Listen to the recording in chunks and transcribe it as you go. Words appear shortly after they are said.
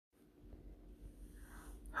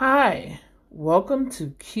Hi, welcome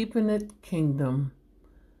to Keeping It Kingdom.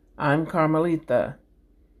 I'm Carmelita.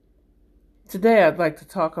 Today I'd like to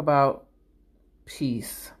talk about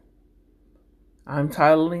peace. I'm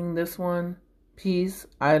titling this one, Peace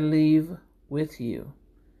I Leave With You.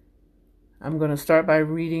 I'm going to start by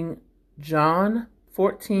reading John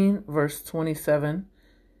 14, verse 27.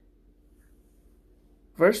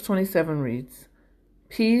 Verse 27 reads,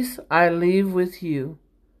 Peace I leave with you,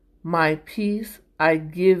 my peace I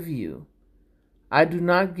give you. I do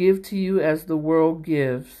not give to you as the world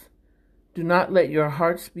gives. Do not let your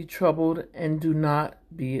hearts be troubled, and do not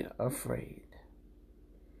be afraid.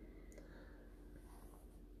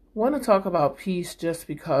 I want to talk about peace just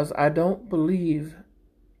because I don't believe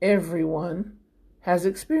everyone has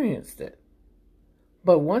experienced it.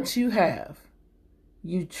 But once you have,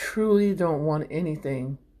 you truly don't want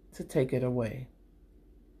anything to take it away.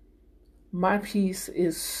 My peace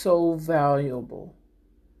is so valuable.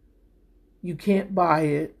 You can't buy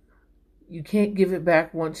it. You can't give it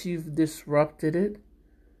back once you've disrupted it.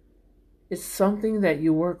 It's something that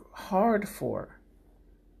you work hard for.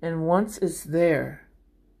 And once it's there,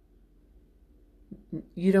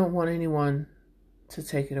 you don't want anyone to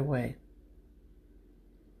take it away.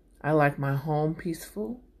 I like my home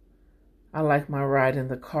peaceful. I like my ride in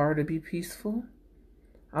the car to be peaceful.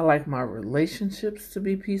 I like my relationships to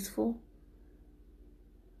be peaceful.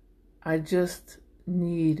 I just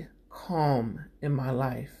need calm in my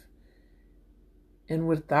life. And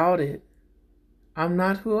without it, I'm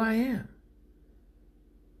not who I am.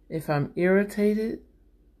 If I'm irritated,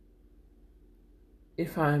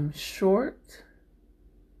 if I'm short,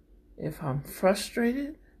 if I'm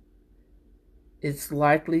frustrated, it's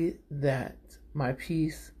likely that my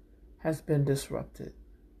peace has been disrupted.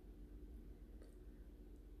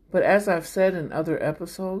 But as I've said in other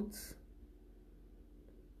episodes,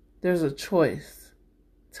 there's a choice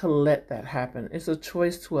to let that happen. It's a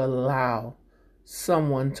choice to allow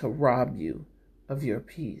someone to rob you of your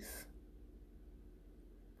peace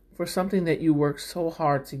for something that you worked so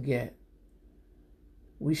hard to get.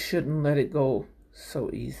 We shouldn't let it go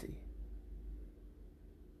so easy.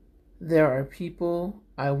 There are people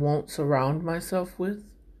I won't surround myself with.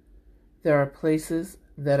 There are places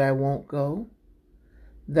that I won't go.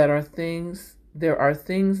 There are things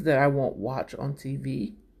that I won't watch on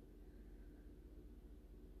TV.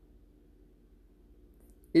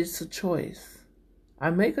 It's a choice. I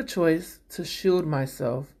make a choice to shield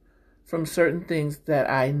myself from certain things that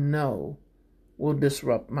I know will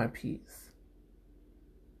disrupt my peace.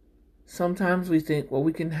 Sometimes we think, well,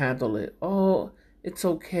 we can handle it. Oh, it's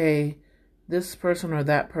okay. This person or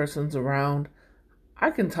that person's around. I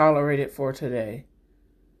can tolerate it for today.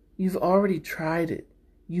 You've already tried it.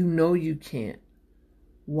 You know you can't.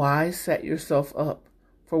 Why set yourself up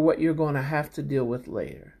for what you're going to have to deal with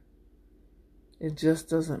later? It just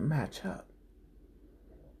doesn't match up.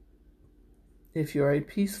 If you're a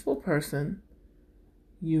peaceful person,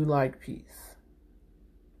 you like peace.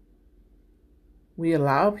 We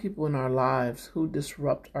allow people in our lives who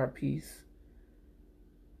disrupt our peace,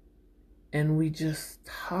 and we just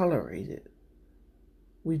tolerate it.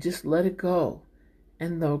 We just let it go.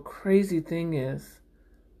 And the crazy thing is,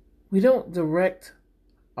 we don't direct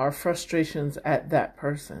our frustrations at that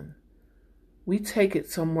person. We take it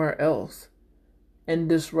somewhere else and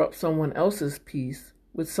disrupt someone else's peace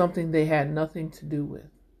with something they had nothing to do with.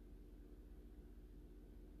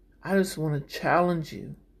 I just want to challenge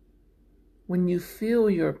you. When you feel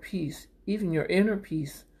your peace, even your inner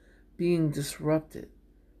peace, being disrupted,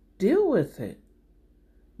 deal with it.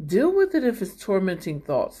 Deal with it if it's tormenting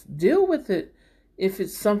thoughts. Deal with it if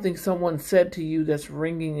it's something someone said to you that's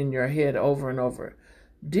ringing in your head over and over.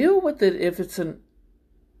 Deal with it if it's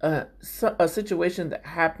a situation that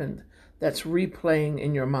happened that's replaying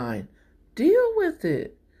in your mind. Deal with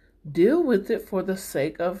it. Deal with it for the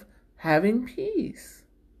sake of having peace.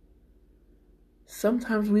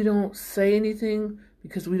 Sometimes we don't say anything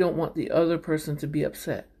because we don't want the other person to be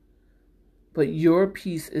upset. But your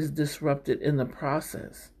peace is disrupted in the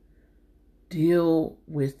process. Deal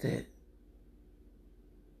with it.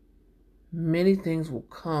 Many things will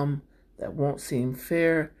come that won't seem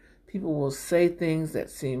fair. People will say things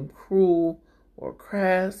that seem cruel or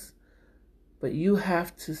crass. But you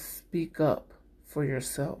have to speak up for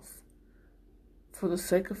yourself for the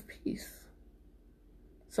sake of peace.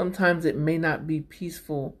 Sometimes it may not be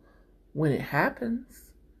peaceful when it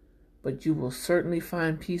happens, but you will certainly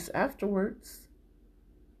find peace afterwards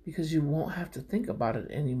because you won't have to think about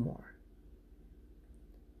it anymore.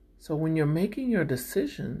 So when you're making your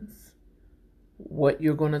decisions, what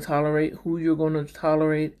you're going to tolerate, who you're going to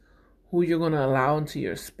tolerate, who you're going to allow into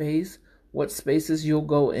your space, what spaces you'll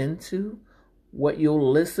go into, what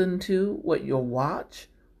you'll listen to, what you'll watch,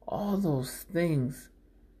 all those things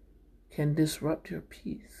can disrupt your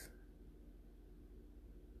peace.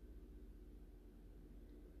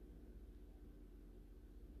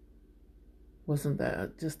 Wasn't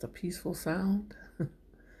that just a peaceful sound?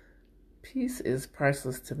 Peace is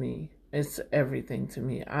priceless to me. It's everything to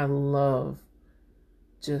me. I love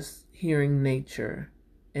just hearing nature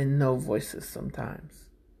and no voices sometimes.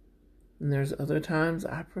 And there's other times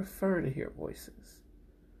I prefer to hear voices.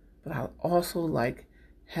 But I also like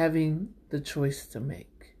having the choice to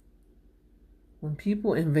make. When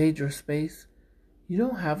people invade your space, you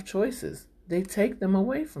don't have choices. They take them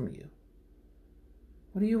away from you.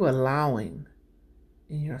 What are you allowing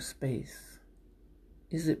in your space?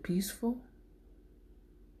 Is it peaceful?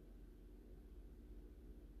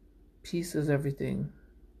 Peace is everything.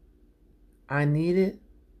 I need it.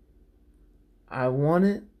 I want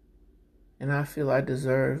it. And I feel I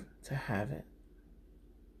deserve to have it.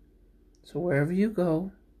 So wherever you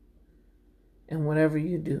go and whatever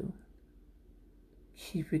you do,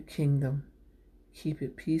 keep it kingdom. Keep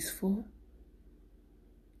it peaceful.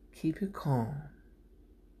 Keep it calm.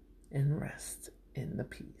 And rest in the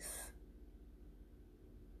peace.